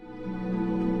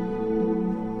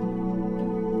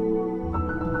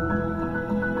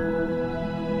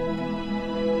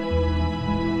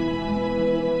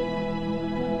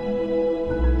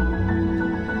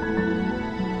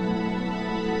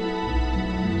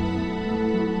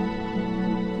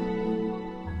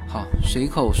好，随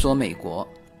口说美国。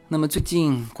那么最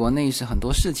近国内是很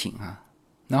多事情啊，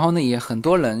然后呢也很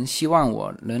多人希望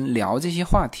我能聊这些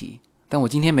话题，但我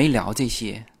今天没聊这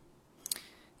些。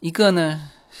一个呢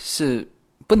是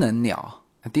不能聊，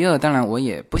第二当然我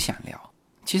也不想聊。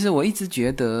其实我一直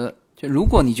觉得，就如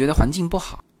果你觉得环境不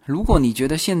好，如果你觉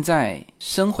得现在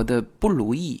生活的不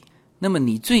如意，那么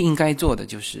你最应该做的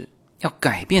就是要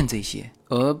改变这些，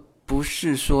而不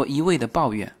是说一味的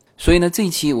抱怨。所以呢，这一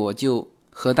期我就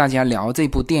和大家聊这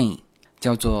部电影，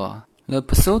叫做 The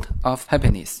Pursuit of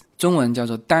Happiness， 中文叫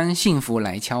做当幸福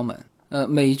来敲门。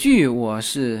美剧我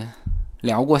是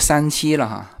聊过3期了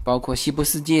哈，包括西部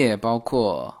世界，包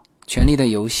括权力的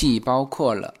游戏，包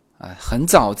括了很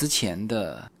早之前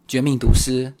的绝命毒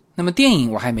师。那么电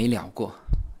影我还没聊过，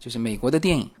就是美国的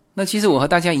电影。那其实我和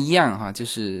大家一样哈，就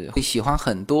是会喜欢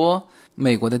很多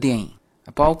美国的电影，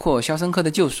包括肖申克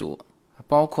的救赎，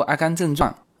包括阿甘正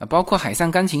传，包括海上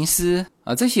钢琴师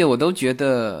这些我都觉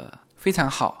得非常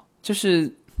好。就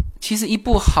是其实一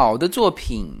部好的作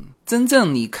品，真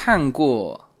正你看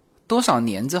过多少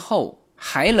年之后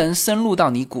还能深入到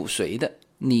你骨髓的，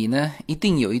你呢一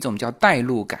定有一种叫代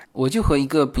入感。我就和一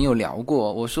个朋友聊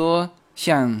过，我说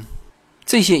像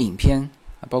这些影片，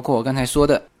包括我刚才说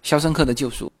的肖申克的救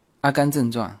赎、阿甘正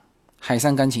传、海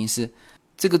上钢琴师，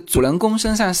这个主人公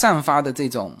身上散发的这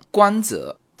种光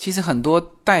泽，其实很多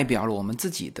代表了我们自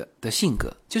己的性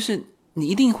格，就是你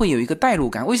一定会有一个代入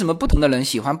感。为什么不同的人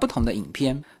喜欢不同的影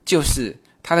片？就是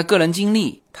他的个人经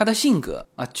历，他的性格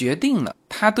决定了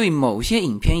他对某些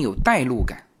影片有代入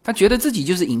感，他觉得自己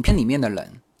就是影片里面的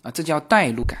人这叫代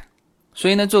入感。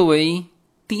所以呢，作为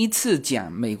第一次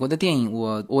讲美国的电影，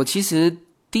我其实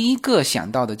第一个想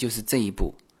到的就是这一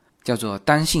部，叫做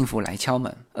当幸福来敲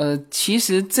门。其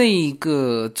实这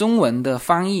个中文的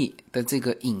翻译的这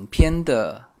个影片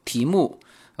的题目，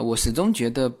我始终觉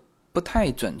得不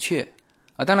太准确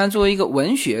当然作为一个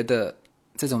文学的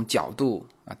这种角度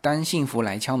当幸福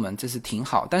来敲门这是挺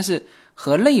好，但是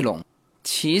和内容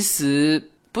其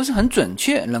实不是很准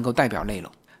确能够代表内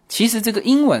容。其实这个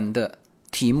英文的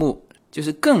题目就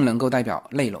是更能够代表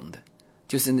内容的，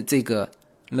就是这个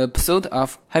The Pursuit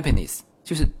of Happiness，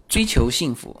 就是追求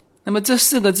幸福。那么这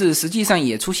4个字实际上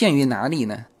也出现于哪里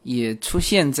呢？也出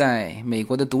现在美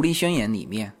国的独立宣言里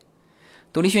面。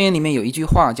独立宣言里面有一句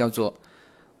话叫做，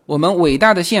我们伟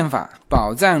大的宪法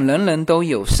保障人人都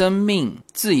有生命、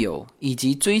自由以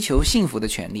及追求幸福的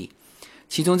权利，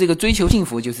其中这个追求幸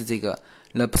福就是这个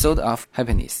The Pursuit of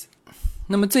Happiness。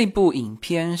 那么这部影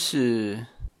片是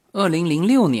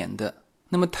2006年的，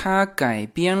那么它改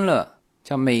编了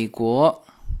叫美国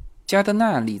加德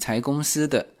纳理财公司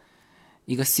的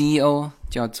一个 CEO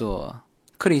叫做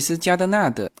克里斯加德纳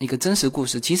的一个真实故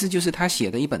事，其实就是他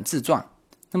写的一本自传。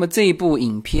那么这一部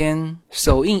影片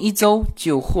首映1周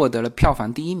就获得了票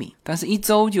房第1名，但是1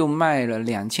周就卖了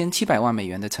2700万美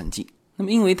元的成绩。那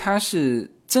么因为它是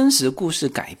真实故事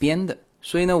改编的，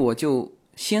所以呢我就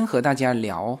先和大家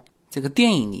聊这个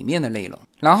电影里面的内容，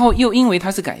然后又因为它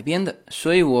是改编的，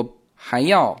所以我还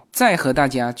要再和大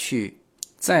家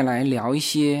再来聊一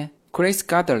些 Chris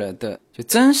Gardner 的就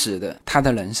真实的他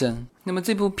的人生。那么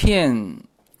这部片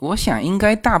我想应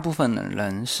该大部分的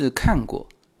人是看过。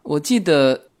我记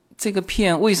得这个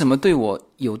片为什么对我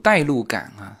有代入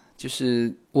感就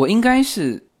是我应该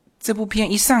是这部片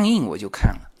一上映我就看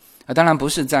了当然不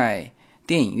是在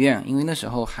电影院，因为那时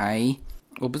候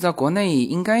我不知道国内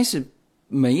应该是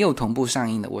没有同步上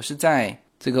映的，我是在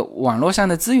这个网络上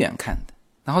的资源看的。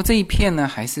然后这一片呢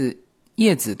还是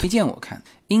叶子推荐我看，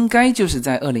应该就是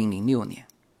在2006年，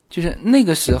就是那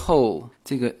个时候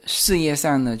这个事业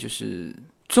上呢就是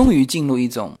终于进入一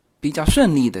种比较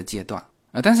顺利的阶段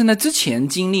但是呢之前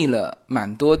经历了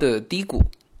蛮多的低谷，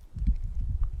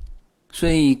所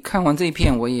以看完这一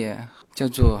片我也叫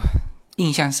做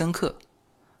印象深刻，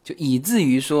就以至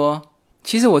于说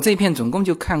其实我这一片总共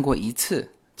就看过1次，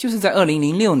就是在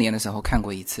2006年的时候看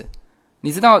过1次。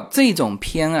你知道这种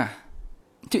片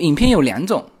就影片有2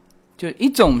种，就一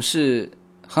种是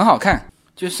很好看，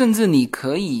就甚至你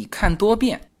可以看多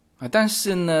遍但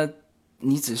是呢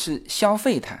你只是消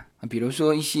费它比如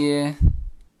说一些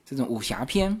这种武侠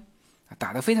片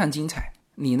打得非常精彩，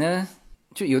你呢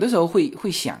就有的时候会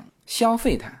想消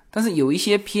费它。但是有一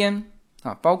些片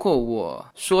包括我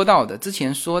之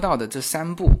前说到的这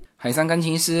3部海上钢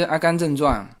琴师、阿甘正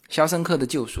传、肖申克的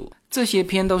救赎，这些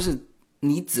片都是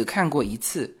你只看过1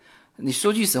次，你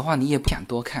说句实话你也不想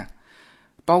多看。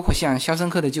包括像肖申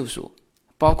克的救赎，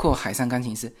包括海上钢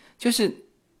琴师，就是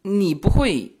你不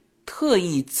会特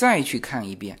意再去看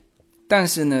一遍，但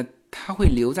是呢它会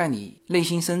留在你内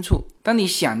心深处。当你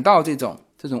想到这种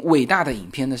伟大的影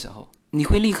片的时候，你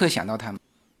会立刻想到他们。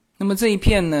那么这一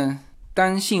片呢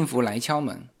当幸福来敲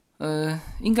门。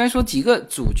应该说几个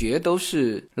主角都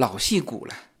是老戏骨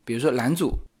了，比如说男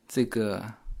主这个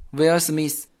威尔史密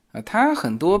斯他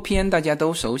很多片大家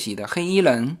都熟悉的黑衣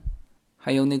人，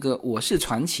还有那个我是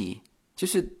传奇，就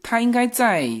是他应该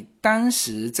在当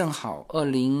时正好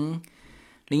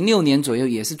2006年左右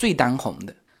也是最当红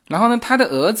的。然后呢，他的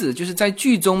儿子就是在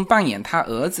剧中扮演他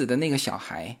儿子的那个小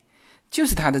孩，就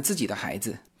是他的自己的孩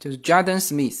子，就是 Jaden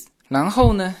Smith。 然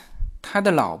后呢，他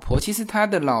的老婆，其实他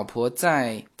的老婆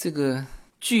在这个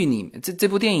剧里面，这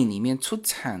部电影里面出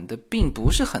场的并不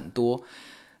是很多，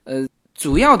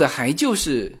主要的还就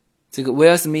是这个威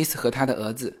尔史密斯和他的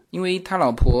儿子，因为他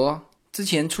老婆之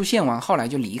前出现完，后来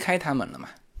就离开他们了嘛，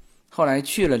后来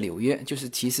去了纽约，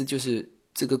其实就是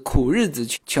这个苦日子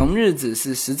穷日子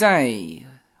是实在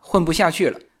混不下去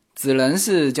了，只能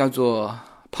是叫做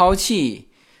抛弃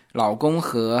老公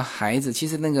和孩子。其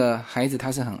实那个孩子他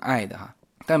是很爱的哈，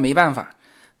但没办法，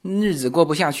日子过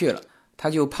不下去了，他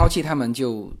就抛弃他们，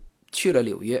就去了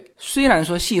纽约。虽然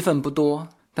说戏份不多，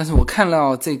但是我看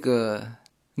到这个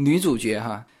女主角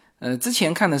哈，之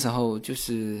前看的时候就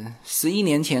是11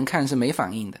年前看是没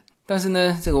反应的，但是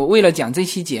呢，这个我为了讲这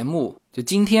期节目，就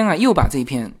今天啊又把这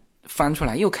片翻出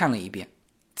来又看了一遍。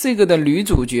这个的女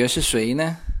主角是谁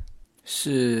呢？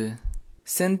是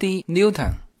Sandy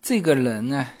Newton。 这个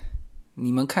人啊，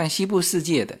你们看西部世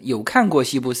界的，有看过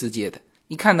西部世界的，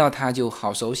一看到他就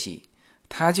好熟悉，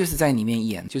他就是在里面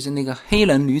演就是那个黑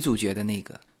人女主角的那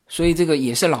个，所以这个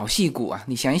也是老戏骨啊。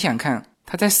你想一想看，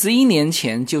他在11年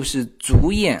前就是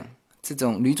主演，这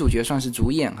种女主角算是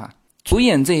主演哈，主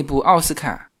演这一部奥斯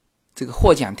卡这个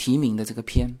获奖提名的这个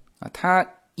片啊，他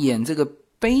演这个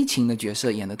悲情的角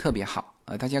色演得特别好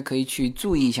啊，大家可以去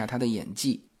注意一下他的演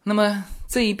技。那么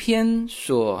这一篇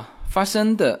所发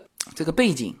生的这个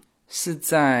背景是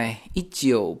在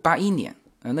1981年，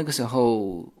那个时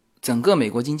候整个美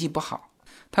国经济不好，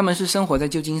他们是生活在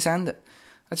旧金山的。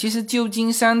其实旧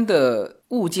金山的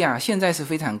物价现在是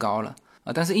非常高了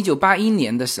但是1981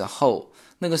年的时候，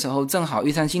那个时候正好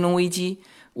遇上金融危机，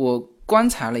我观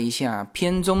察了一下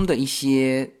片中的一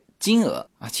些金额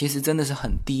其实真的是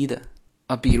很低的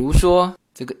比如说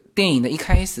这个电影的一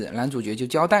开始，男主角就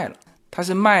交代了，他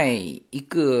是卖一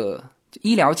个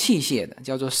医疗器械的，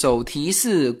叫做手提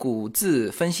式骨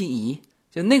质分析仪，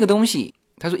就那个东西，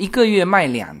他说一个月卖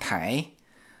2台，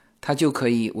他就可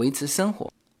以维持生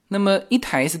活。那么一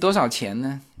台是多少钱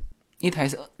呢？一台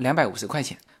是250块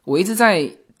钱。我一直在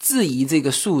质疑这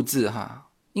个数字哈，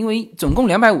因为总共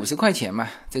250块钱嘛，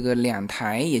这个2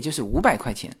台也就是500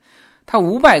块钱，他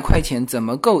500块钱怎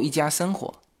么够一家生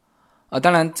活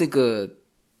当然这个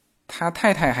他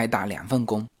太太还打2份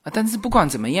工但是不管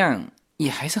怎么样也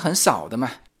还是很少的嘛，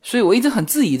所以我一直很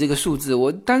质疑这个数字。我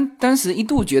当时一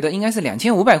度觉得应该是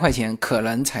2500块钱可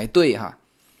能才对哈。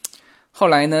后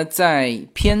来呢，在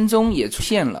片中也出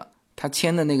现了他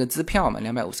签的那个支票嘛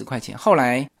，250块钱。后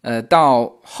来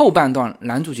到后半段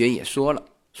男主角也说了，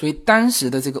所以当时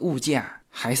的这个物价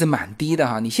还是蛮低的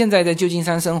哈。你现在在旧金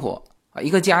山生活一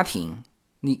个家庭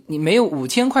你没有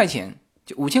5000块钱，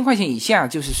就5000块钱以下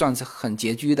就是算是很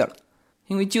拮据的了。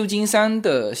因为旧金山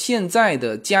的现在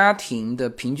的家庭的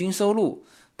平均收入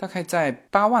大概在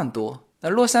8万多，那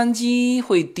洛杉矶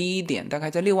会低一点，大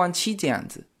概在6万7这样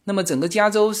子。那么整个加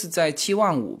州是在7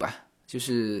万5吧，就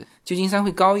是旧金山会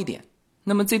高一点。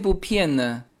那么这部片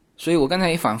呢，所以我刚才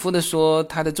也反复的说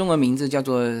它的中文名字叫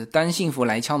做当幸福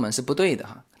来敲门是不对的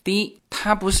哈。第一，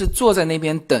他不是坐在那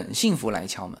边等幸福来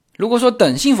敲门，如果说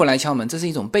等幸福来敲门这是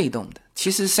一种被动的，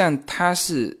其实上他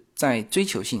是在追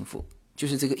求幸福，就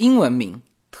是这个英文名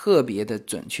特别的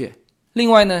准确。另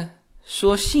外呢，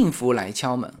说幸福来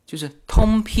敲门，就是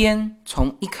通篇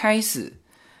从一开始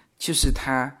就是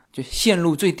他就陷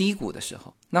入最低谷的时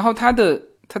候，然后他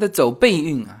的走背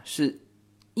运是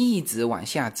一直往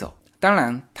下走，当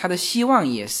然他的希望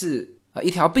也是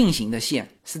一条并行的线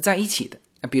是在一起的。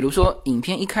比如说影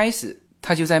片一开始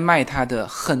他就在卖他的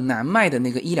很难卖的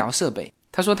那个医疗设备，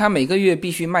他说他每个月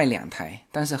必须卖2台，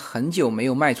但是很久没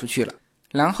有卖出去了。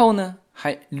然后呢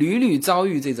还屡屡遭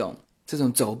遇这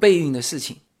种走背运的事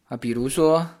情比如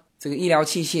说这个医疗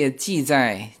器械寄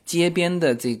在街边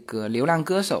的这个流浪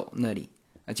歌手那里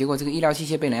结果这个医疗器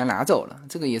械被人家拿走了，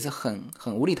这个也是很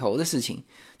无厘头的事情。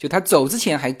就他走之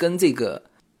前还跟这个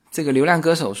流浪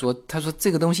歌手说，他说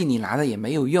这个东西你拿了也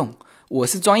没有用，我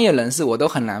是专业人士，我都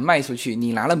很难卖出去，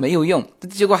你拿了没有用，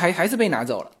结果还是被拿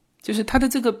走了。就是他的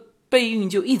这个背运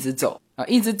就一直走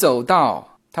一直走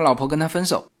到他老婆跟他分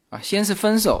手先是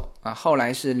分手后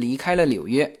来是离开了纽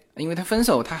约，因为他分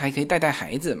手他还可以带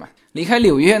孩子嘛，离开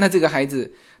纽约呢，这个孩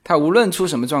子他无论出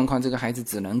什么状况，这个孩子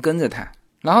只能跟着他。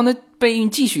然后呢背运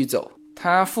继续走，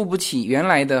他付不起原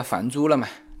来的房租了嘛，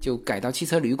就改到汽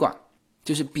车旅馆，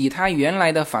就是比他原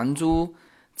来的房租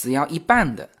只要一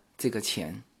半的这个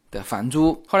钱的房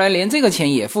租。后来连这个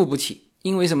钱也付不起，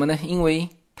因为什么呢？因为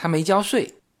他没交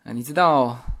税啊。你知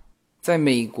道在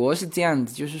美国是这样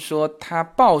子，就是说他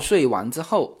报税完之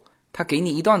后，他给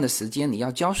你一段的时间你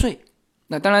要交税。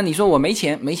那当然你说我没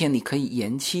钱你可以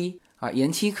延期啊，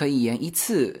延期可以延1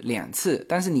次2次，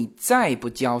但是你再不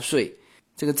交税，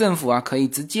这个政府啊可以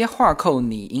直接划扣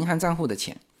你银行账户的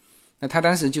钱。那他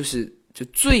当时就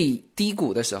最低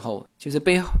谷的时候，就是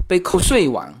被扣税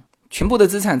完，全部的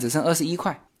资产只剩21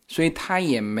块，所以他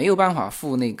也没有办法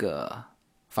付那个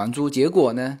房租，结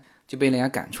果呢就被人家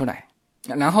赶出来。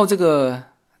然后这个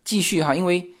继续哈，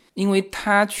因为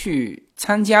他去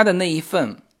参加的那一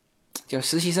份叫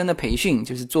实习生的培训，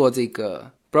就是做这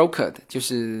个 broker， 就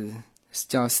是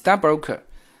叫 stock broker，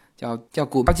 叫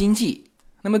股票经纪。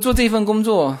那么做这份工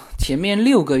作前面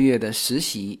6个月的实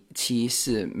习期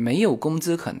是没有工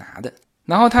资可拿的，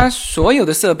然后他所有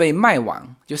的设备卖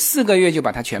完，就4个月就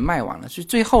把它全卖完了，所以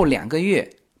最后2个月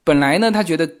本来呢他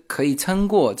觉得可以撑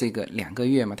过这个2个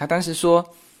月嘛，他当时说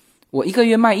我1个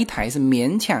月卖1台是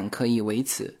勉强可以维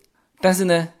持，但是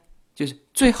呢就是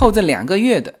最后这2个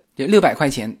月的就600块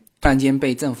钱突然间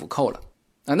被政府扣了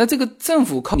啊。那这个政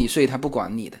府扣你税他不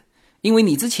管你的，因为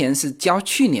你之前是交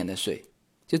去年的税，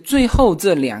就最后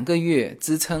这2个月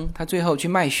支撑他最后去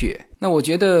卖血。那我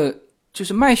觉得就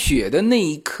是卖血的那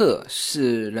一刻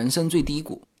是人生最低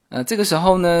谷。这个时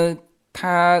候呢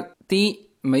他第一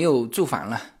没有住房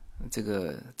了，这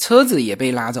个车子也被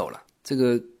拉走了。这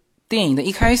个电影的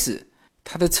一开始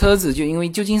他的车子就因为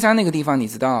旧金山那个地方你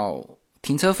知道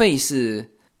停车费是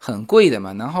很贵的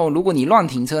嘛，然后如果你乱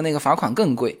停车那个罚款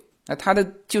更贵。那他的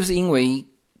就是因为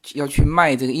要去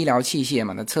卖这个医疗器械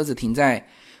嘛，那车子停在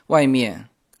外面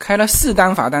开了4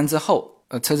单罚单之后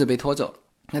车子被拖走了，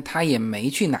那他也没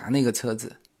去拿那个车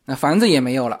子，那房子也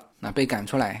没有了，那被赶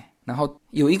出来。然后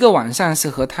有一个晚上是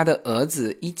和他的儿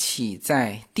子一起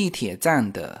在地铁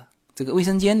站的这个卫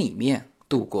生间里面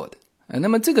度过的。那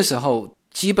么这个时候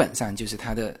基本上就是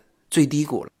他的最低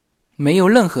谷了，没有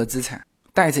任何资产，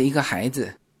带着一个孩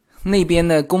子，那边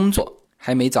的工作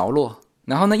还没着落，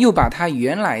然后呢又把他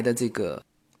原来的这个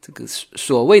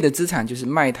所谓的资产，就是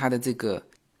卖他的这个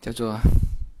叫做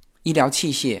医疗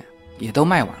器械也都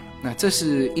卖完了。那这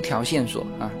是一条线索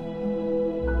啊。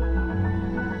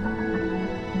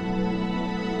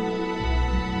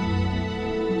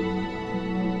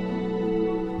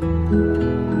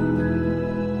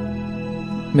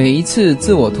每一次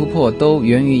自我突破都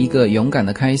源于一个勇敢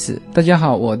的开始。大家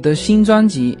好，我的新专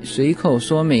辑随口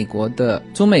说美国的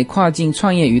中美跨境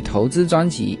创业与投资专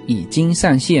辑已经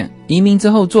上线。移民之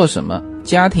后做什么？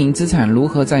家庭资产如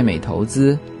何在美投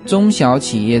资？中小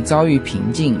企业遭遇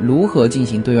瓶颈，如何进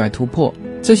行对外突破？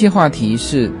这些话题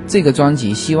是这个专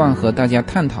辑希望和大家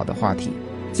探讨的话题。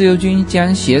自由军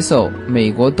将携手美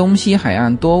国东西海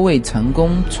岸多位成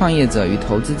功创业者与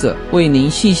投资者，为您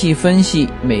细细分析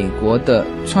美国的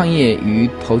创业与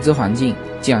投资环境，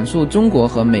讲述中国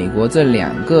和美国这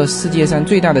2个世界上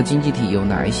最大的经济体有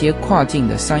哪一些跨境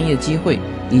的商业机会，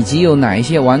以及有哪一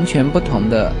些完全不同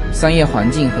的商业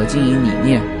环境和经营理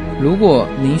念。如果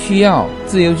您需要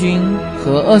自由军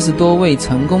和20多位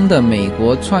成功的美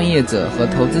国创业者和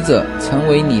投资者成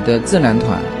为你的智囊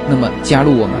团，那么加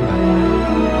入我们吧。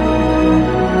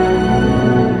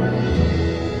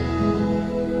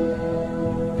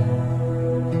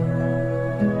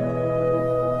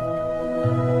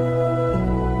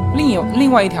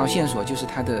另外一条线索就是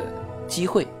他的机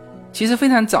会，其实非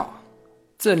常早，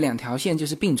这2条线就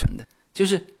是并存的。就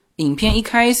是影片一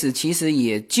开始其实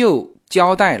也就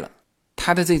交代了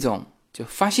他的这种就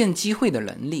发现机会的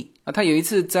能力啊。他有一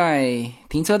次在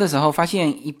停车的时候发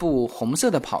现一部红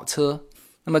色的跑车，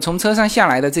那么从车上下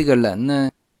来的这个人呢，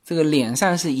这个脸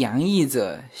上是洋溢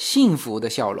着幸福的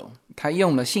笑容，他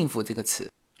用了幸福这个词。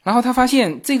然后他发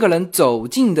现这个人走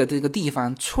进的这个地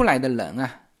方出来的人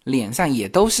啊，脸上也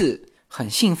都是很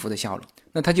幸福的笑容。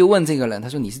那他就问这个人，他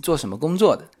说你是做什么工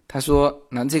作的？他说，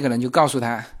那这个人就告诉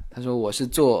他，他说我是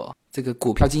做这个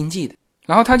股票经纪的。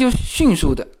然后他就迅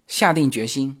速的下定决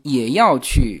心也要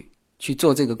去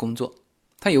做这个工作。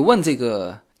他有问这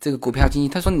个股票经纪，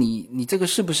他说你这个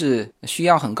是不是需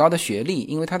要很高的学历？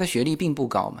因为他的学历并不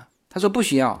高嘛。他说不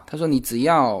需要，他说你只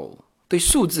要对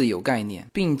数字有概念，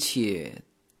并且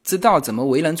知道怎么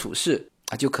为人处事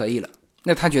就可以了。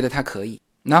那他觉得他可以，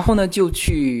然后呢就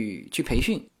去培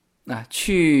训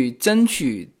去争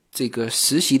取这个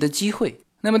实习的机会。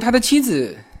那么他的妻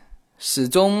子始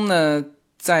终呢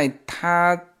在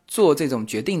他做这种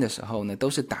决定的时候呢都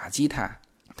是打击他。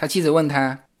他妻子问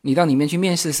他，你到里面去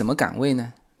面试什么岗位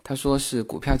呢？他说是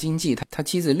股票经济，他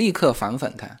妻子立刻反讽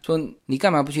他说你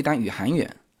干嘛不去当宇航员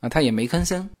啊？他也没吭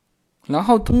声。然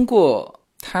后通过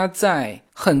他在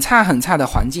很差很差的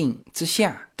环境之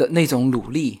下的那种努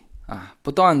力啊，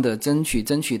不断的争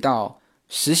取到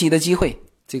实习的机会，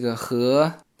这个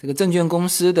和这个证券公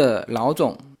司的老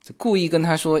总故意跟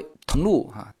他说同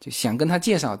路啊，就想跟他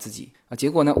介绍自己啊，结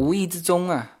果呢无意之中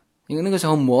啊，因为那个时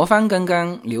候魔方刚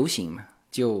刚流行嘛，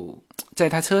就在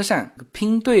他车上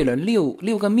拼对了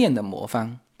六个面的魔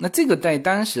方。那这个在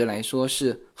当时来说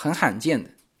是很罕见的，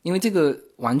因为这个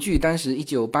玩具当时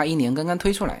1981年刚刚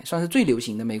推出来，算是最流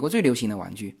行的，美国最流行的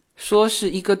玩具。说是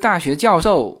一个大学教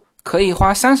授可以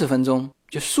花30分钟，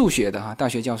就数学的大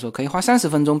学教授可以花30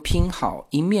分钟拼好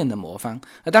一面的魔方。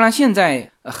当然现在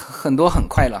很多很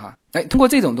快了通过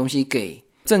这种东西给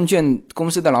证券公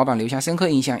司的老板留下深刻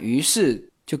印象，于是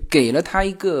就给了他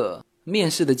一个面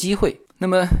试的机会。那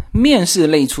么面试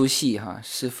那出戏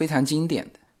是非常经典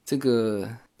的，这个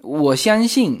我相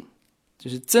信就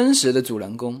是真实的主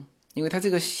人公，因为他这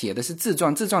个写的是自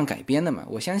传改编的嘛，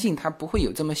我相信他不会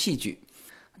有这么戏剧。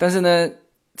但是呢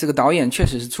这个导演确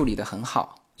实是处理得很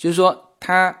好，就是说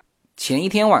他前一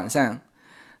天晚上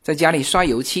在家里刷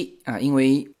油漆因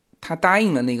为他答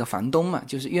应了那个房东嘛，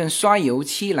就是用刷油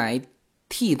漆来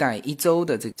替代1周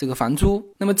的这个房租。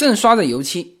那么正刷着油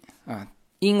漆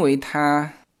因为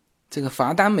他这个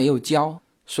罚单没有交，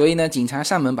所以呢警察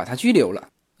上门把他拘留了。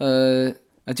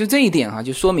就这一点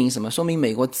就说明什么？说明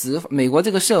美国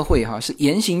这个社会是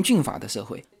严刑峻法的社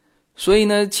会。所以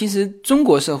呢其实中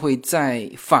国社会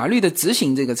在法律的执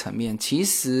行这个层面，其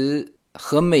实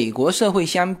和美国社会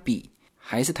相比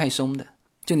还是太松的。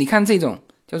就你看这种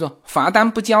叫做罚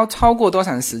单不交超过多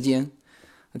长时间，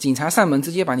警察上门直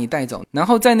接把你带走，然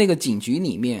后在那个警局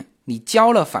里面你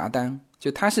交了罚单，就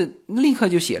他是立刻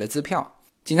就写了支票，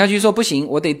警察局说不行，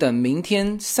我得等明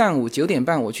天上午9点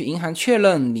半我去银行确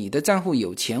认你的账户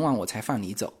有钱完我才放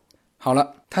你走。好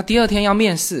了，他第二天要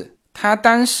面试，他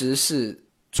当时是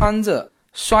穿着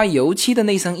刷油漆的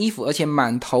那身衣服，而且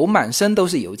满头满身都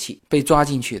是油漆，被抓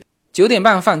进去的。9点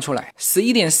半放出来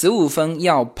，11点15分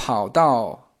要跑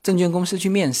到证券公司去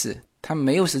面试，他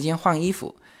没有时间换衣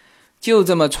服，就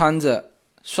这么穿着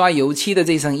刷油漆的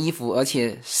这身衣服，而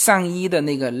且上衣的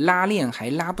那个拉链还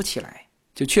拉不起来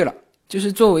就去了。就是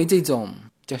作为这种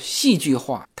叫戏剧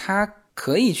化，他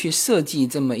可以去设计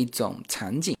这么一种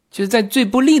场景，就是在最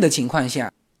不利的情况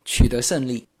下取得胜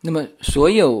利。那么所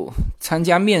有参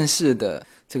加面试的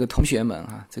这个同学们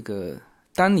这个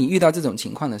当你遇到这种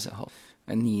情况的时候，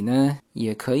你呢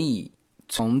也可以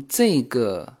从这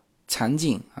个场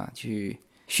景去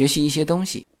学习一些东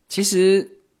西。其实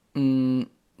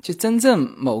就真正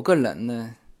某个人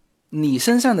呢，你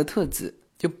身上的特质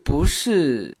就不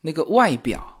是那个外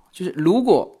表，就是如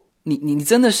果你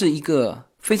真的是一个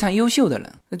非常优秀的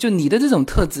人，就你的这种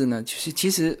特质呢，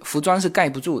其实服装是盖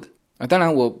不住的当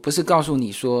然我不是告诉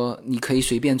你说你可以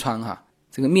随便穿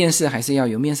这个面试还是要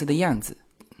有面试的样子。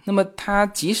那么他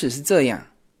即使是这样，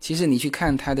其实你去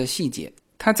看他的细节，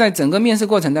他在整个面试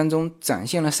过程当中展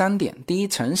现了3点。第一，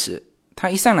诚实，他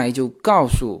一上来就告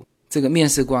诉这个面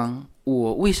试官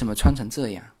我为什么穿成这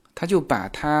样，他就把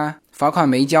他罚款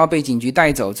没交被警局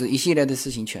带走这一系列的事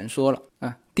情全说了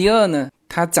第二呢，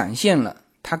他展现了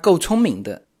他够聪明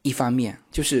的一方面，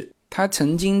就是他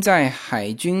曾经在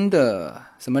海军的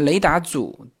什么雷达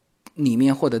组里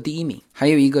面获得第1名，还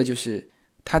有一个就是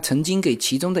他曾经给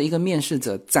其中的一个面试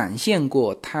者展现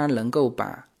过他能够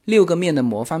把6个面的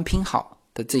魔方拼好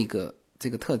的这个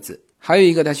特质。还有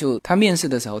一个他面试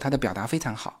的时候他的表达非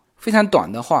常好，非常短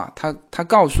的话，他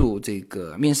告诉这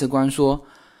个面试官说，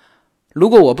如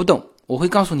果我不懂我会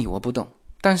告诉你我不懂，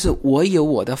但是我有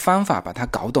我的方法把它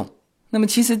搞懂。那么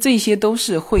其实这些都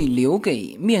是会留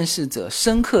给面试者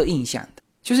深刻印象的，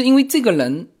就是因为这个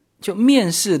人就面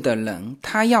试的人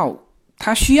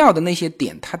他需要的那些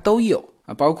点他都有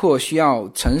包括需要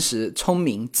诚实、聪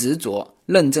明、执着、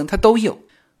认真，他都有。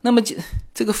那么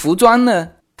这个服装呢，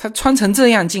他穿成这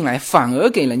样进来反而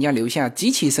给人家留下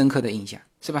极其深刻的印象，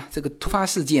是吧？这个突发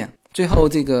事件，最后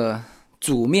这个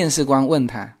主面试官问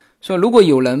他说，如果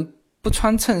有人不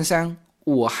穿衬衫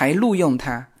我还录用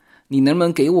他，你能不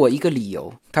能给我一个理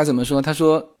由？他怎么说？他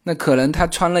说那可能他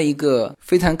穿了一个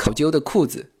非常考究的裤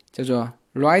子，叫做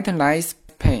Right Nice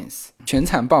Pants， 全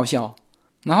场爆笑。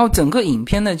然后整个影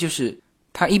片呢，就是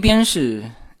他一边是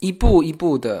一步一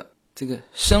步的这个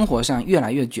生活上越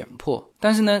来越卷迫，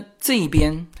但是呢这一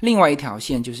边另外一条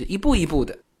线就是一步一步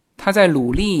的他在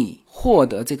努力获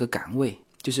得这个岗位，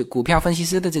就是股票分析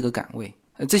师的这个岗位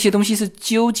这些东西是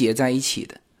纠结在一起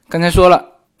的。刚才说了，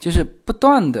就是不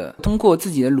断的通过自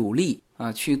己的努力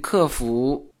去克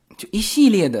服就一系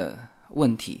列的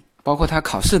问题包括他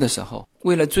考试的时候，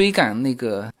为了追赶那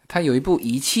个，他有一部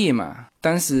仪器嘛，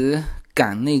当时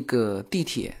赶那个地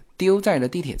铁丢在了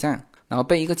地铁站，然后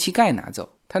被一个乞丐拿走。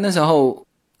他那时候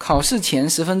考试前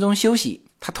10分钟休息，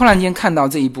他突然间看到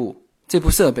这部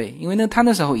设备，因为他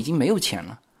那时候已经没有钱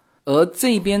了，而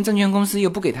这边证券公司又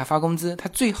不给他发工资，他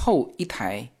最后一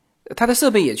台他的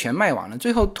设备也全卖完了，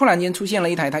最后突然间出现了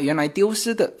一台他原来丢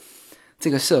失的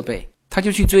这个设备，他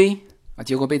就去追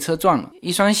结果被车撞了，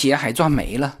一双鞋还撞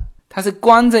没了。他是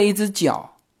光着一只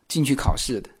脚进去考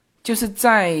试的，就是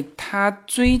在他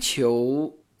追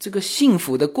求这个幸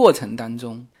福的过程当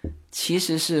中，其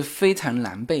实是非常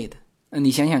狼狈的。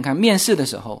你想想看，面试的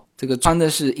时候这个穿的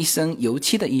是一身油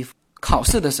漆的衣服，考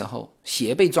试的时候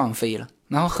鞋被撞飞了，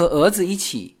然后和儿子一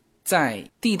起在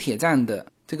地铁站的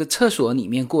这个厕所里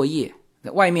面过夜，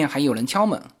外面还有人敲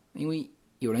门，因为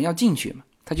有人要进去嘛，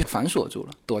他就反锁住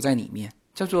了，躲在里面。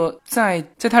叫做在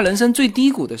他人生最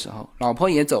低谷的时候，老婆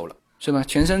也走了，是吧？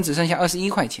全身只剩下21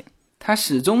块钱，他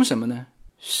始终什么呢？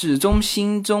始终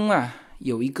心中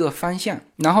有一个方向，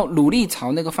然后努力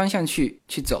朝那个方向去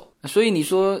走。所以你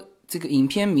说这个影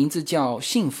片名字叫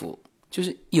幸福，就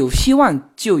是有希望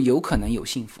就有可能有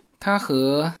幸福。他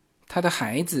和他的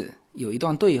孩子有一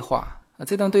段对话，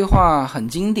这段对话很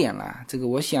经典啦，这个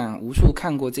我想无数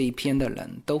看过这一篇的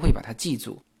人都会把它记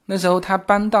住。那时候他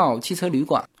搬到汽车旅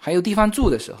馆还有地方住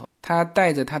的时候，他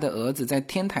带着他的儿子在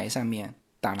天台上面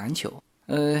打篮球。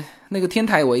那个天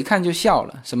台我一看就笑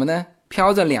了，什么呢？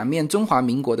飘着2面中华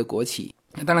民国的国旗，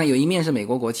当然有一面是美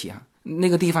国国旗那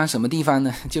个地方什么地方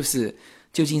呢？就是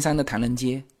旧金山的唐人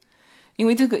街。因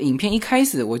为这个影片一开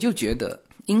始我就觉得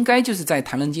应该就是在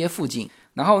唐人街附近，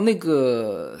然后那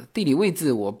个地理位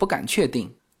置我不敢确定，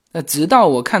直到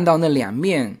我看到那2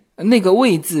面那个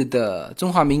位置的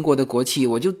中华民国的国旗，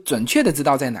我就准确的知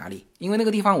道在哪里，因为那个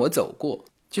地方我走过，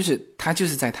他就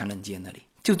是在唐人街那里，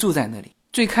就住在那里。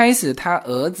最开始他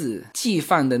儿子寄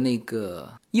放的那个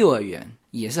幼儿园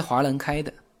也是华人开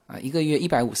的1个月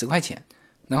150块钱，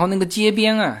然后那个街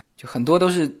边就很多都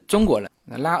是中国人，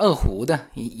拉二胡的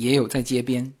也有在街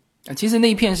边其实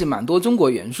那一片是蛮多中国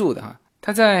元素的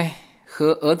他在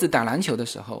和儿子打篮球的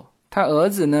时候，他儿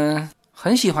子呢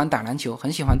很喜欢打篮球，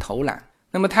很喜欢投篮。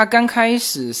那么他刚开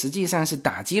始实际上是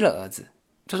打击了儿子，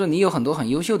他说你有很多很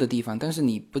优秀的地方，但是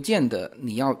你不见得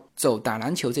你要走打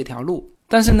篮球这条路。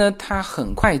但是呢他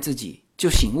很快自己就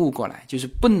醒悟过来，就是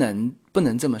不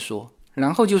能这么说，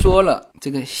然后就说了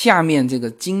这个下面这个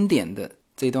经典的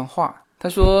这段话，他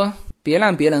说别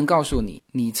让别人告诉你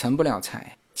你成不了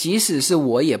才，即使是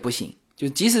我也不行，就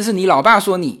即使是你老爸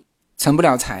说你成不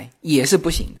了才也是不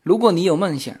行，如果你有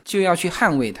梦想就要去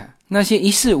捍卫它。那些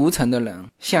一事无成的人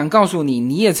想告诉你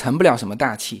你也成不了什么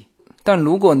大器，但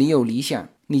如果你有理想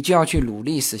你就要去努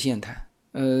力实现它。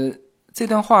这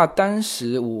段话当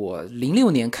时我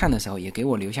06年看的时候也给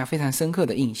我留下非常深刻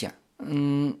的印象。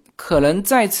可能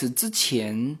在此之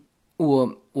前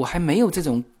我还没有这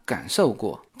种感受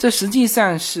过，这实际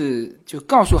上是就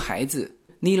告诉孩子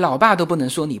你老爸都不能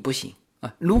说你不行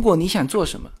如果你想做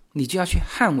什么你就要去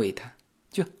捍卫它。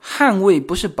就捍卫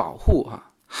不是保护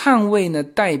捍卫呢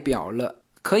代表了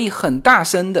可以很大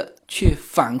声的去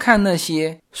反抗那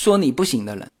些说你不行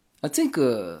的人这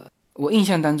个我印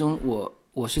象当中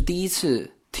我是第一次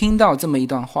听到这么一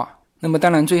段话。那么当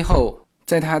然最后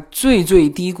在他最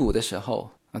低谷的时候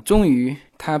终于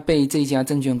他被这家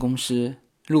证券公司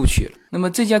录取了。那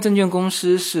么这家证券公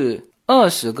司是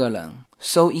20个人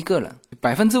收1个人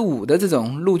，5%的这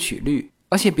种录取率，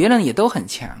而且别人也都很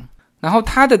强，然后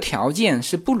他的条件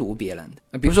是不如别人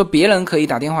的比如说别人可以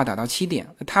打电话打到7点，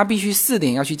他必须4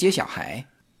点要去接小孩，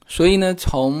所以呢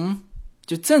从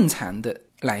就正常的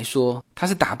来说他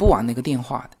是打不完那个电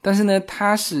话的。但是呢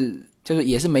他是就是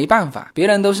也是没办法，别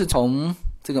人都是从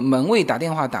这个门卫打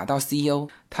电话打到 CEO，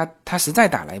 他实在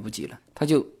打来不及了，他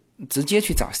就直接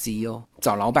去找 CEO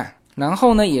找老板，然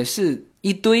后呢也是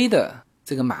一堆的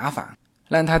这个麻烦，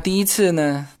让他第一次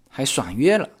呢还爽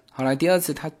约了，后来第2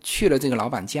次他去了这个老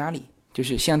板家里，就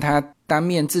是向他当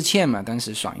面致歉嘛，当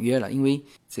时爽约了，因为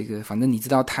这个反正你知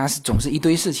道他是总是一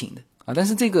堆事情的但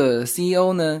是这个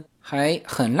CEO 呢还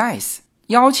很 nice，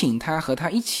 邀请他和他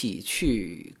一起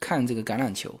去看这个橄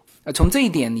榄球从这一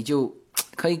点你就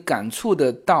可以感触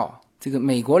得到这个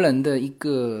美国人的一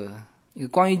个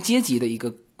关于阶级的一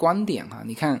个观点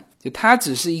你看就他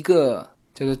只是一个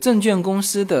这个证券公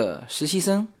司的实习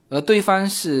生，而对方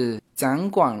是掌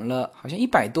管了好像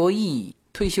100多亿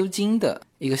退休金的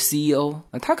一个 CEO，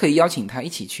 他可以邀请他一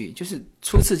起去，就是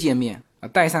初次见面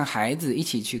带上孩子一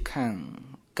起去看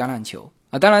橄榄球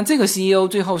当然这个 CEO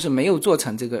最后是没有做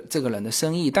成这个人的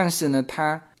生意，但是呢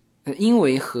他因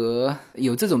为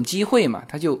有这种机会嘛，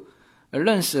他就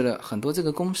认识了很多这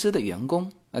个公司的员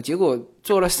工结果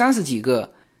做了30几个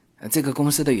这个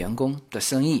公司的员工的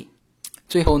生意，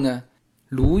最后呢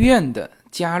如愿的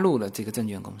加入了这个证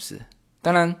券公司。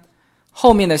当然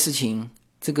后面的事情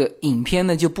这个影片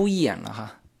呢就不演了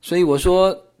哈，所以我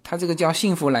说他这个叫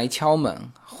幸福来敲门，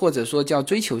或者说叫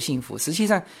追求幸福，实际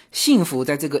上幸福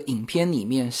在这个影片里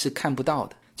面是看不到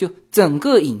的，就整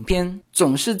个影片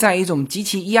总是在一种极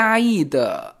其压抑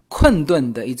的困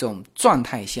顿的一种状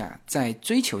态下在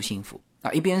追求幸福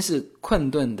一边是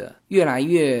困顿的越来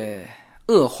越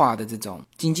恶化的这种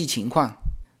经济情况，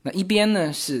那一边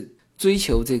呢是追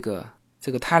求这个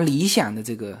他理想的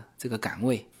这个岗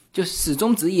位，就始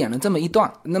终只演了这么一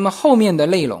段。那么后面的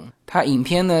内容，他影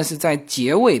片呢是在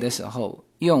结尾的时候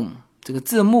用这个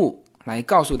字幕来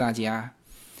告诉大家，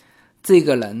这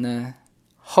个人呢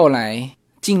后来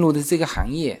进入的这个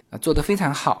行业做得非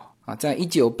常好在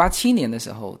1987年的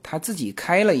时候，他自己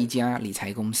开了一家理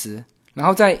财公司，然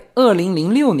后在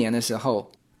2006年的时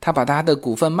候，他把他的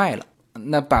股份卖了，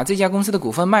那把这家公司的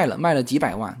股份卖了几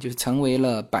百万，就是成为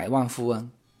了百万富翁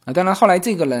当然后来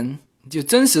这个人就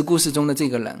真实故事中的这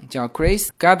个人叫 Chris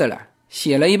Gardner，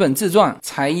 写了一本自传，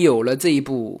才有了这一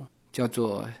部叫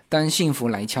做《当幸福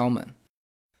来敲门》。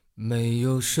没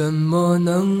有什么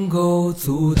能够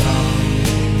阻挡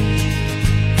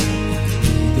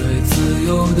你对自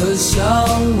由的向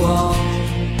往。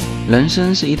人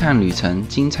生是一趟旅程，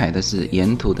精彩的是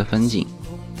沿途的风景。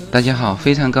大家好，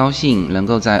非常高兴能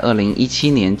够在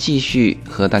2017年继续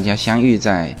和大家相遇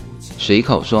在随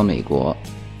口说美国。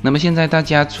那么现在大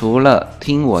家除了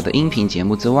听我的音频节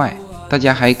目之外，大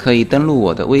家还可以登录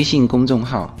我的微信公众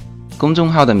号，公众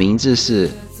号的名字是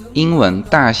英文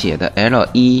大写的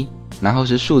L1， 然后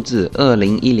是数字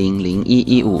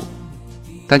20100115，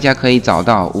大家可以找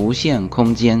到无限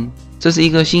空间。这是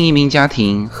一个新移民家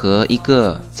庭和一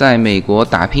个在美国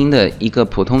打拼的一个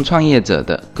普通创业者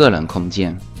的个人空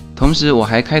间。同时我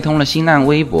还开通了新浪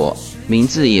微博，名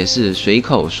字也是随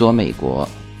口说美国。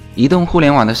移动互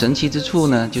联网的神奇之处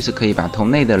呢，就是可以把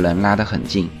同类的人拉得很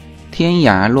近，天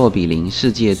涯若比邻，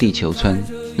世界地球村，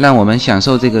让我们享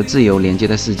受这个自由连接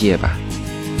的世界吧。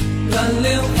蓝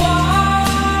莲花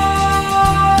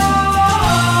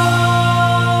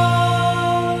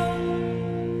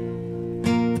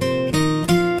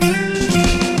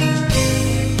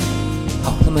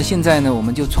好，那么现在呢，我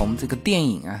们就从这个电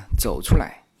影走出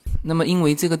来。那么因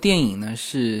为这个电影呢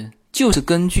就是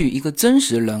根据一个真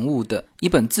实人物的一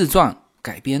本自传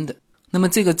改编的。那么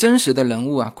这个真实的人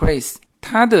物Chris，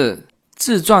 他的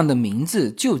自传的名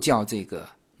字就叫这个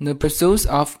The Pursuit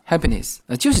of Happiness，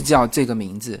 就是叫这个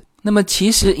名字。那么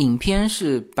其实影片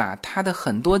是把他的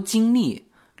很多经历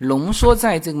浓缩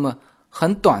在这么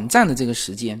很短暂的这个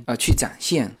时间去展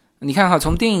现。你看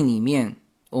从电影里面，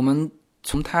我们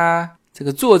从他这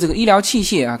个做这个医疗器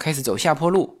械开始走下坡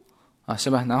路是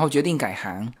吧？然后决定改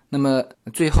行，那么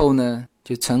最后呢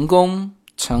就成功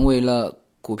成为了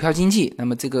股票经纪。那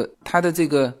么他的这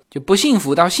个就不幸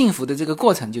福到幸福的这个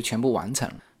过程就全部完成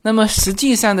了。那么实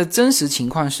际上的真实情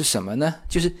况是什么呢？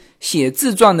就是写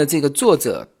自传的这个作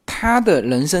者，他的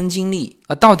人生经历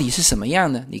到底是什么样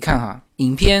呢？你看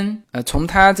影片从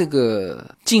他这个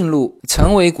进入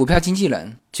成为股票经纪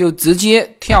人，就直接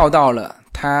跳到了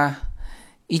他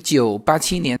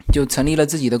1987年就成立了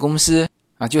自己的公司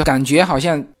就感觉好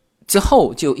像之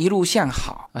后就一路向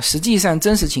好实际上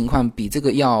真实情况比这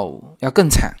个要更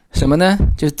惨。什么呢？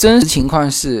就真实情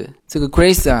况是这个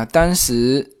Grace 当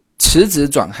时辞职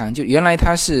转行，就原来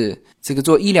他是这个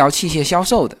做医疗器械销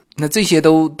售的，那这些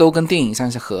都跟电影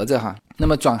上是合着那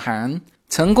么转行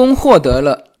成功获得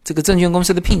了这个证券公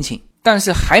司的聘请，但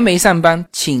是还没上班，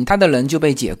请他的人就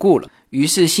被解雇了，于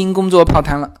是新工作泡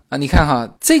汤了你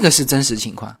看这个是真实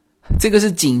情况，这个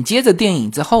是紧接着电影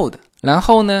之后的。然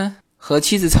后呢和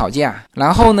妻子吵架，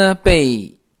然后呢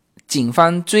被警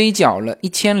方追缴了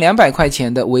1200块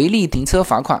钱的违例停车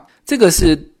罚款。这个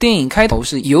是电影开头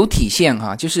是有体现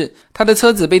就是他的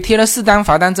车子被贴了4单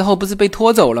罚单之后不是被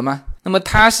拖走了吗？那么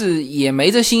他是也没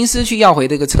这心思去要回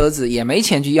这个车子，也没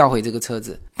钱去要回这个车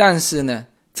子，但是呢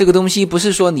这个东西不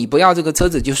是说你不要这个车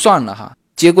子就算了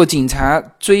结果警察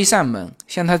追上门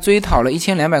向他追讨了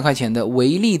1200块钱的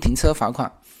违例停车罚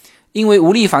款。因为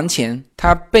无力还钱，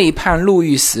他被判入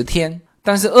狱10天，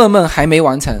但是噩梦还没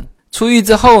完成。出狱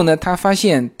之后呢，他发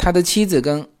现他的妻子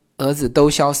跟儿子都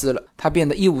消失了，他变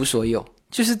得一无所有。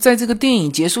就是在这个电影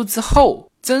结束之后，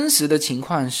真实的情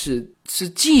况是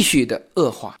继续的恶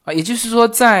化也就是说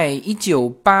在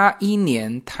1981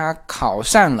年他考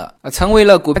上了成为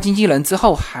了股票经纪人之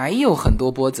后还有很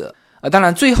多波折当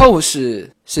然最后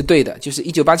是对的，就是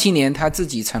1987年他自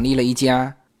己成立了一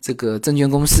家这个证券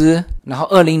公司，然后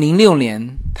2006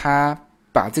年他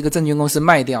把这个证券公司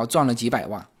卖掉赚了几百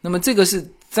万。那么这个是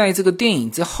在这个电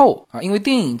影之后啊，因为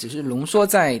电影只是浓缩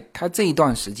在他这一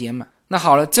段时间嘛。那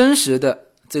好了，真实的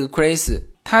这个 Chris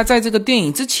他在这个电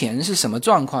影之前是什么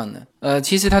状况呢？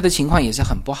其实他的情况也是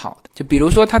很不好的。就比如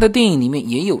说他的电影里面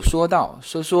也有说到，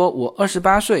说我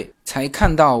28岁才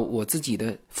看到我自己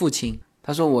的父亲，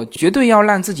他说我绝对要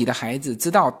让自己的孩子知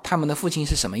道他们的父亲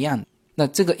是什么样的。那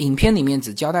这个影片里面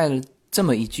只交代了这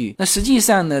么一句，那实际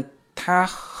上呢，他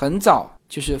很早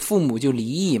就是父母就离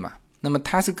异嘛，那么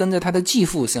他是跟着他的继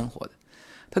父生活的。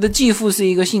他的继父是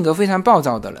一个性格非常暴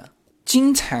躁的人，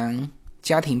经常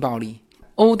家庭暴力，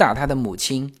殴打他的母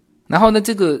亲，然后呢，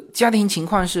这个家庭情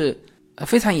况是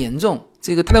非常严重。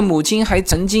这个他的母亲还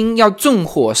曾经要纵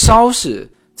火烧死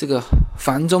这个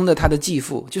房中的他的继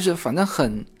父，就是反正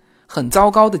很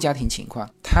糟糕的家庭情况。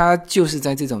他就是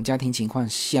在这种家庭情况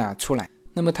下出来。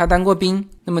那么他当过兵，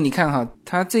那么你看哈，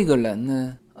他这个人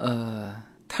呢，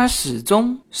他始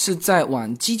终是在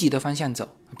往积极的方向走。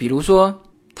比如说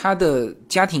他的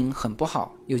家庭很不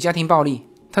好，有家庭暴力，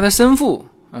他的生父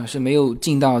是没有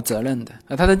尽到责任的，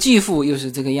他的继父又是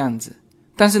这个样子，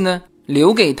但是呢，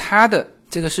留给他的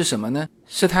这个是什么呢？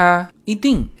是他一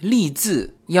定立志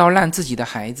要让自己的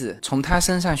孩子从他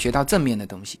身上学到正面的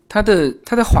东西。他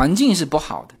的环境是不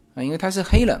好的因为他是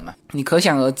黑人嘛，你可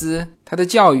想而知他的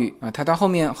教育他到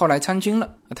后来参军了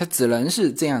他只能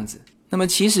是这样子。那么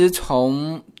其实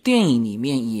从电影里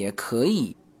面也可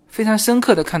以非常深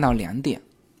刻的看到两点。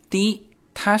第一，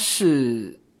他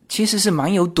其实是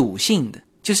蛮有赌性的，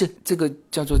就是这个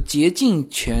叫做竭尽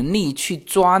全力去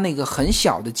抓那个很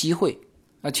小的机会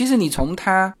其实你从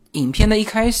他影片的一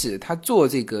开始，他做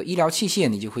这个医疗器械，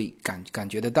你就会感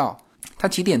觉得到他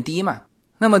起点低嘛，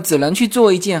那么只能去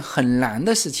做一件很难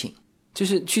的事情，就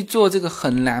是去做这个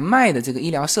很难卖的这个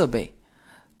医疗设备。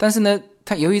但是呢，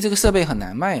他由于这个设备很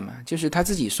难卖嘛，就是他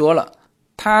自己说了，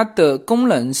它的功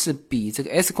能是比这个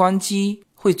X 光机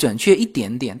会准确一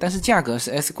点点，但是价格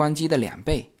是 X 光机的2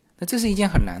倍。那这是一件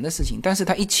很难的事情，但是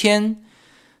他一签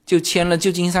就签了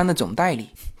旧金山的总代理。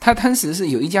他当时是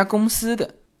有一家公司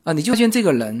的你就发现这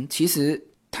个人其实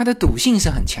他的赌性是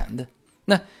很强的。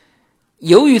那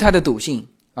由于他的赌性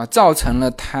造成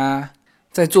了他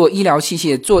在做医疗器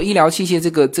械这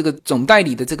个总代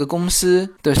理的这个公司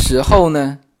的时候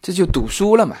呢，这就赌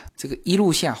输了嘛，这个一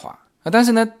路下滑但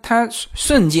是呢，他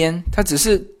瞬间他只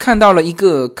是看到了一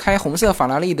个开红色法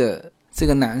拉利的这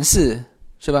个男士，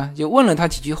是吧？就问了他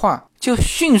几句话，就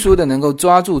迅速的能够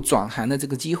抓住转行的这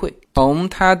个机会。从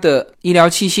他的医疗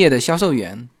器械的销售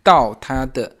员到他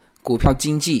的股票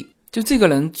经纪，就这个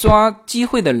人抓机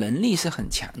会的能力是很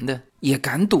强的，也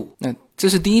敢赌。那这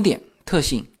是第一点特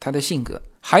性，他的性格。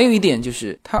还有一点就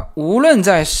是他无论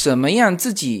在什么样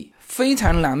自己非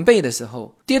常狼狈的时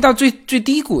候，跌到最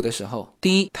低谷的时候，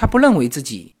第一，他不认为自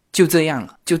己就这样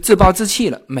了，就自暴自弃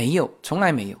了，没有，从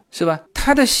来没有，是吧？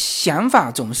他的想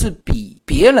法总是比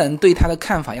别人对他的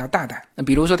看法要大胆。那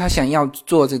比如说他想要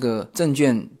做这个证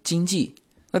券经纪，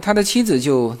那他的妻子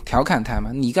就调侃他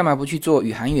嘛，你干嘛不去做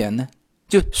宇航员呢？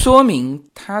就说明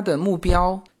他的目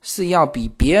标是要比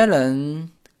别人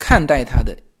看待他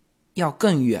的要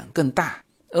更远更大，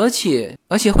而且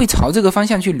会朝这个方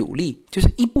向去努力，就是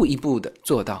一步一步的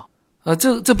做到。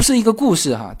这不是一个故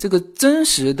事哈，这个真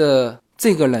实的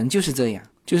这个人就是这样，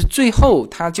就是最后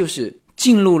他就是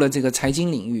进入了这个财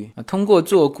经领域通过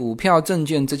做股票证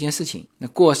券这件事情，那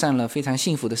过上了非常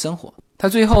幸福的生活。他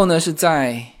最后呢是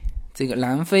在这个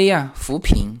南非扶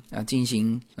贫进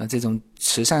行这种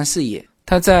慈善事业。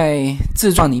他在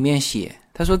自传里面写，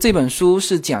他说这本书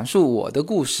是讲述我的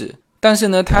故事，但是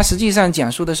呢他实际上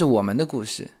讲述的是我们的故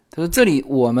事。他说这里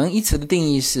我们一词的定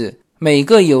义是每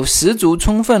个有十足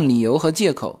充分理由和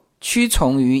借口屈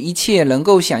从于一切能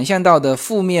够想象到的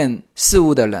负面事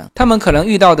物的人。他们可能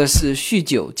遇到的是酗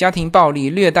酒、家庭暴力、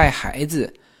虐待孩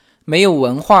子、没有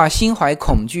文化、心怀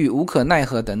恐惧、无可奈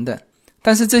何等等，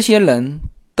但是这些人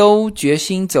都决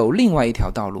心走另外一条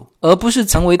道路，而不是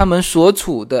成为他们所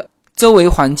处的周围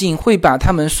环境会把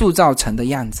他们塑造成的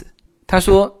样子。他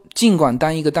说尽管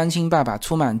当一个单亲爸爸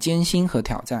充满艰辛和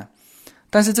挑战，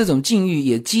但是这种境遇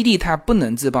也激励他不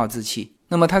能自暴自弃。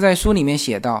那么他在书里面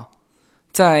写道，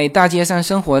在大街上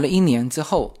生活了1年之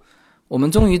后，我们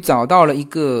终于找到了一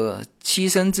个栖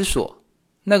身之所。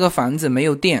那个房子没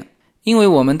有电，因为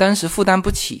我们当时负担不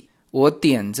起。我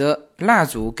点着蜡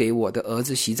烛给我的儿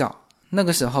子洗澡，那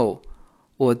个时候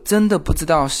我真的不知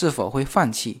道是否会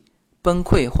放弃、崩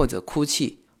溃或者哭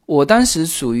泣。我当时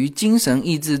属于精神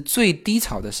意志最低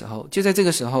潮的时候，就在这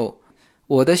个时候，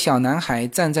我的小男孩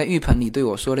站在浴盆里对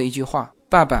我说了一句话，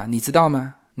爸爸，你知道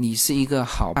吗？你是一个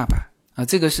好爸爸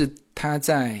这个是他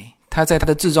在他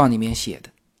的自传里面写的。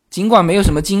尽管没有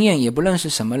什么经验，也不认识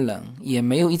什么人，也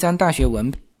没有一张大学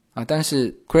文凭但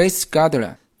是 Grace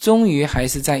Gardner 终于还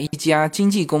是在一家经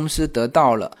纪公司得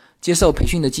到了接受培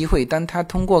训的机会。当他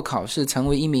通过考试成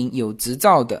为一名有执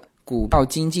照的股票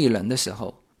经纪人的时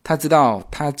候，他知道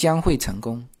他将会成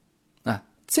功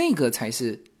这个才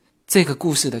是这个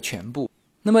故事的全部。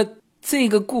那么这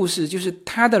个故事就是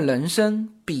他的人生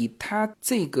比他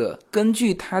这个根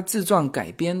据他自传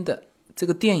改编的这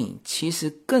个电影其实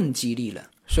更激励了。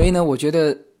所以呢，我觉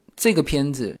得这个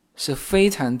片子是非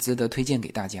常值得推荐给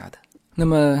大家的。那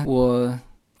么我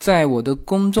在我的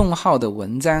公众号的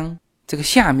文章这个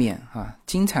下面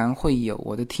经常会有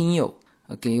我的听友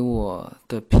给我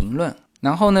的评论，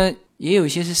然后呢也有一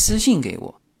些是私信给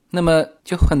我。那么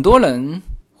就很多人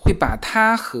会把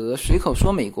他和随口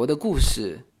说美国的故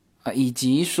事以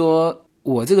及说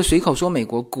我这个随口说美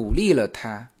国鼓励了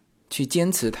他去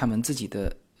坚持他们自己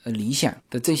的理想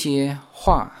的这些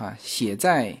话写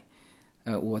在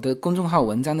我的公众号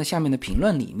文章的下面的评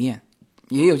论里面，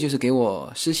也有就是给我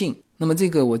私信。那么这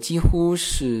个我几乎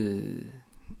是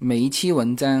每一期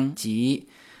文章及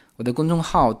我的公众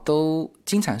号都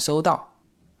经常收到。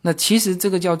那其实这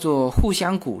个叫做互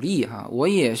相鼓励我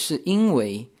也是因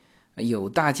为有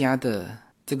大家的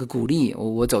这个鼓励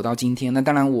我走到今天。那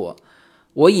当然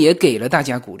我也给了大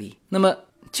家鼓励。那么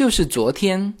就是昨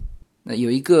天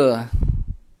有一个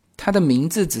他的名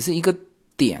字只是一个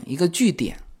点一个句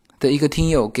点的一个听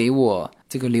友给我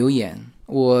这个留言，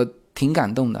我挺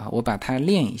感动的，我把它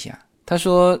念一下。他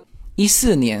说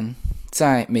14年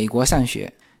在美国上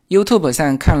学， YouTube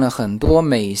上看了很多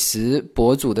美食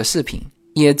博主的视频，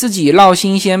也自己烙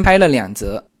新鲜拍了2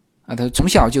则他从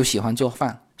小就喜欢做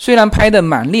饭，虽然拍得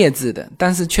蛮劣质的，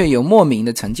但是却有莫名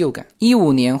的成就感。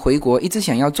15年回国，一直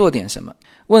想要做点什么，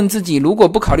问自己如果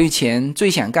不考虑钱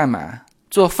最想干嘛，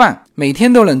做饭，每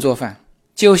天都能做饭，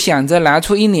就想着拿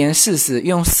出1年试试，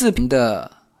用视频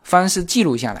的方式记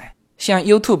录下来，像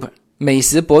YouTube 美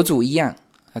食博主一样。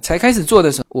才开始做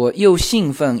的时候，我又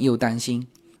兴奋又担心，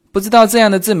不知道这样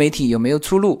的自媒体有没有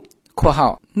出路。括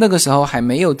号那个时候还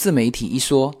没有自媒体一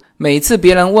说，每次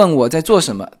别人问我在做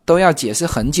什么都要解释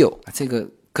很久，这个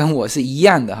跟我是一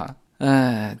样的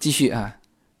继续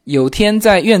有天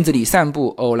在院子里散步，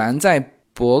偶然在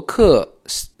博客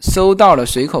收到了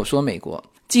随口说美国，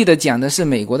记得讲的是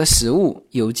美国的食物，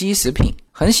有机食品，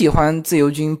很喜欢自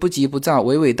由军不急不躁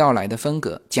娓娓道来的风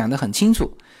格，讲得很清楚，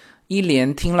一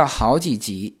连听了好几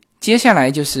集。接下来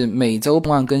就是每周不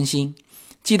忘更新，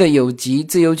记得有集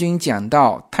自由军讲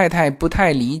到太太不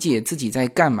太理解自己在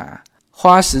干嘛，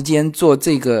花时间做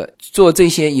这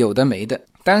些有的没的。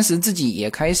当时自己也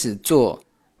开始做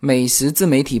美食自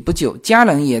媒体不久，家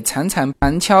人也常常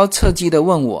旁敲侧击地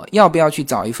问我要不要去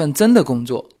找一份真的工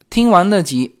作。听完那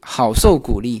集好受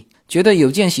鼓励，觉得有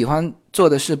件喜欢做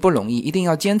的事不容易，一定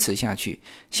要坚持下去。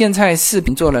现在视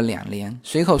频做了2年，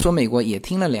随口说美国也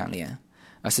听了2年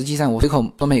实际上我随口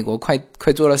说美国快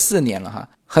做了4年了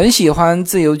很喜欢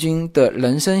自由军的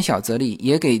人生小哲理，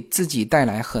也给自己带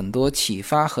来很多启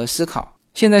发和思考。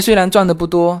现在虽然赚的不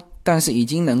多，但是已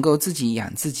经能够自己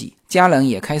养自己，家人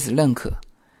也开始认可，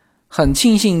很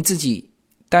庆幸自己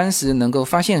当时能够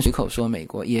发现随口说美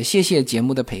国，也谢谢节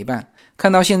目的陪伴，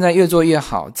看到现在越做越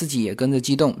好，自己也跟着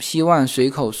激动，希望随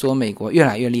口说美国越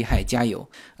来越厉害，加油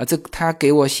他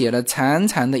给我写了长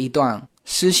长的一段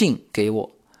私信给我，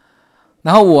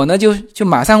然后我呢就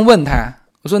马上问他，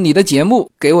我说你的节目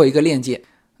给我一个链接，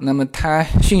那么他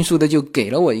迅速的就给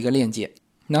了我一个链接，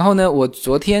然后呢我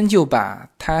昨天就把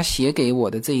他写给我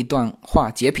的这一段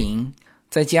话截屏，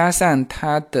再加上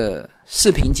他的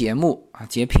视频节目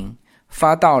截屏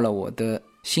发到了我的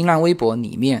新浪微博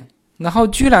里面。然后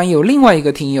居然有另外一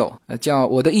个听友叫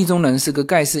我的意中人是个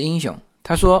盖世英雄，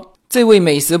他说这位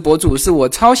美食博主是我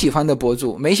超喜欢的博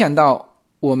主，没想到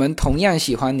我们同样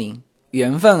喜欢您，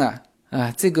缘分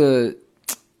这个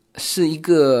是一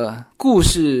个故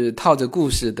事套着故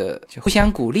事的互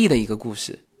相鼓励的一个故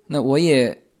事。那我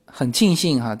也很庆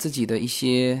幸自己的一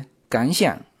些感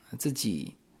想，自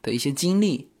己的一些经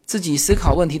历，自己思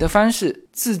考问题的方式，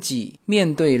自己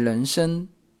面对人生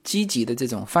积极的这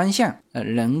种方向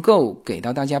能够给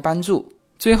到大家帮助。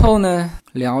最后呢，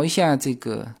聊一下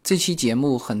这期节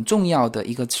目很重要的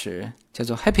一个词，叫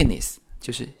做 happiness，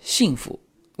 就是幸福。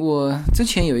我之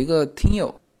前有一个听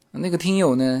友，那个听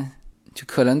友呢就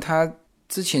可能他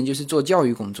之前就是做教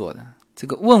育工作的，这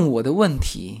个问我的问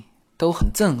题都很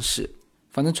正式，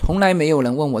反正从来没有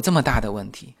人问我这么大的问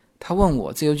题。他问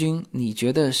我自由军你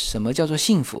觉得什么叫做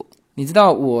幸福？你知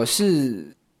道我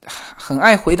是很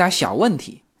爱回答小问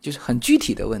题，就是很具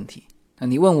体的问题。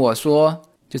你问我说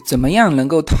就怎么样能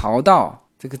够淘到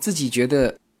这个自己觉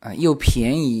得又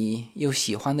便宜又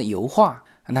喜欢的油画，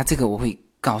那这个我会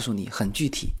告诉你很具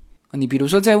体。你比如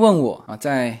说在问我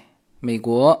在美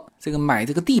国这个买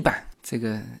这个地板这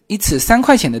个一尺3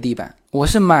块钱的地板，我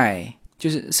是买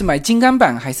是买金刚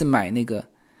板还是买那个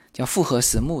叫复合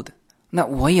实木的，那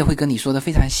我也会跟你说的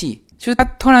非常细。就是他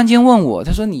突然间问我，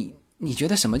他说你觉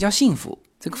得什么叫幸福？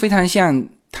这个非常像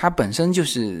他本身就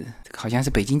是好像是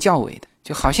北京教委的，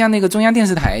就好像那个中央电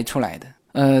视台出来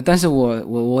的。但是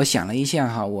我想了一下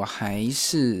哈，我还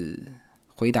是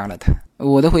回答了他。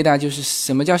我的回答就是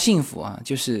什么叫幸福啊？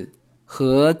就是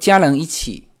和家人一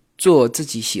起做自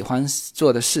己喜欢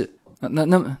做的事。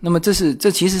那么这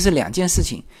其实是两件事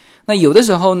情。那有的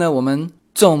时候呢，我们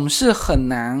总是很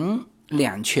难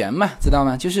两全嘛，知道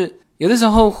吗？就是有的时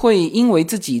候会因为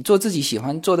自己做自己喜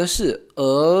欢做的事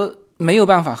而没有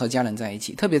办法和家人在一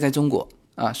起，特别在中国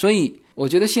啊。所以我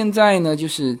觉得现在呢，就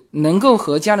是能够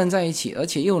和家人在一起，而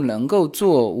且又能够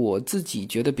做我自己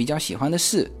觉得比较喜欢的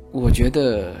事，我觉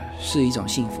得是一种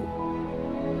幸福。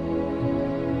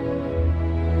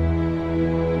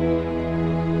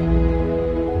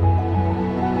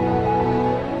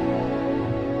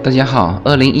大家好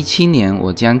，2017年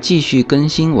我将继续更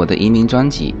新我的移民专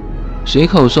辑。随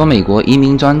口说美国移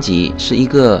民专辑是一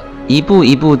个一步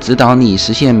一步指导你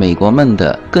实现美国梦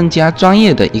的更加专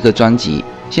业的一个专辑。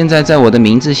现在在我的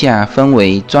名字下分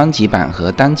为专辑版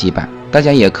和单集版，大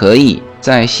家也可以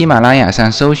在喜马拉雅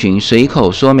上搜寻随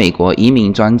口说美国移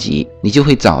民专辑，你就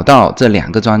会找到这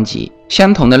两个专辑，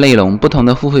相同的内容，不同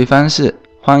的付费方式，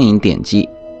欢迎点击。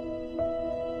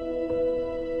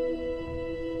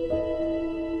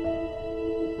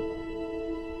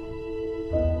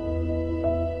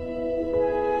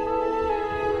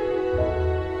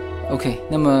OK，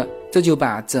 那么这就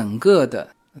把整个的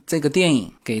这个电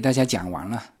影给大家讲完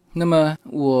了。那么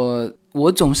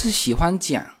我总是喜欢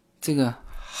讲这个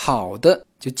好的，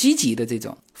就积极的这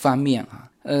种方面啊。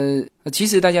其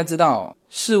实大家知道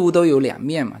事物都有两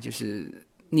面嘛，就是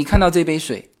你看到这杯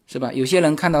水是吧？有些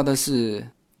人看到的是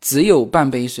只有半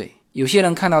杯水，有些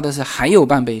人看到的是还有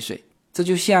半杯水。这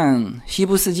就像西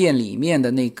部世界里面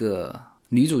的那个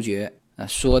女主角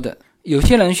说的，有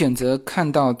些人选择看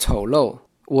到丑陋，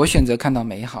我选择看到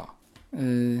美好。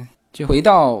就回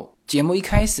到节目一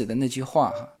开始的那句话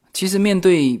哈，其实面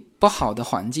对不好的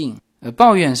环境，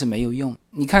抱怨是没有用。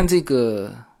你看这个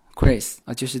Chris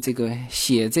就是这个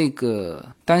写这个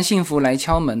当幸福来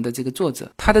敲门的这个作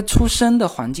者，他的出生的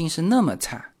环境是那么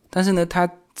差，但是呢，他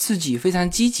自己非常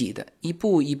积极的一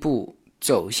步一步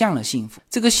走向了幸福。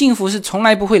这个幸福是从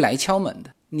来不会来敲门的，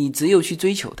你只有去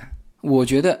追求它。我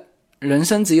觉得人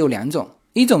生只有两种，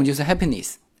一种就是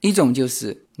happiness，一种就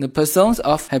是 the pursuit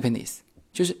of happiness，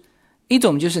 就是一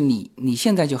种就是你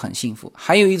现在就很幸福，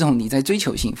还有一种你在追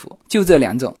求幸福，就这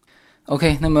两种。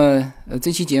OK， 那么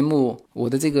这期节目我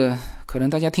的这个可能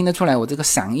大家听得出来，我这个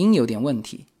嗓音有点问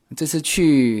题，这次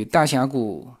去大峡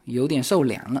谷有点受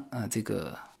凉了这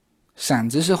个嗓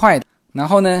子是坏的。然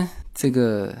后呢，这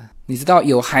个你知道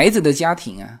有孩子的家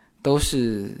庭都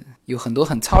是有很多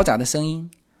很嘈杂的声音，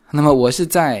那么我是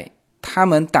在他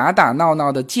们打打闹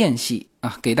闹的间隙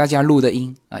给大家录的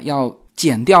音要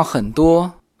剪掉很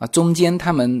多中间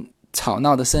他们吵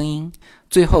闹的声音，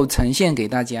最后呈现给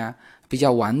大家比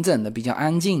较完整的比较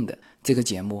安静的这个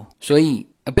节目。所以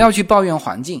不要去抱怨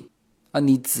环境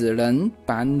你只能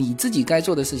把你自己该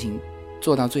做的事情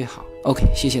做到最好。 OK，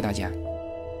 谢谢大家。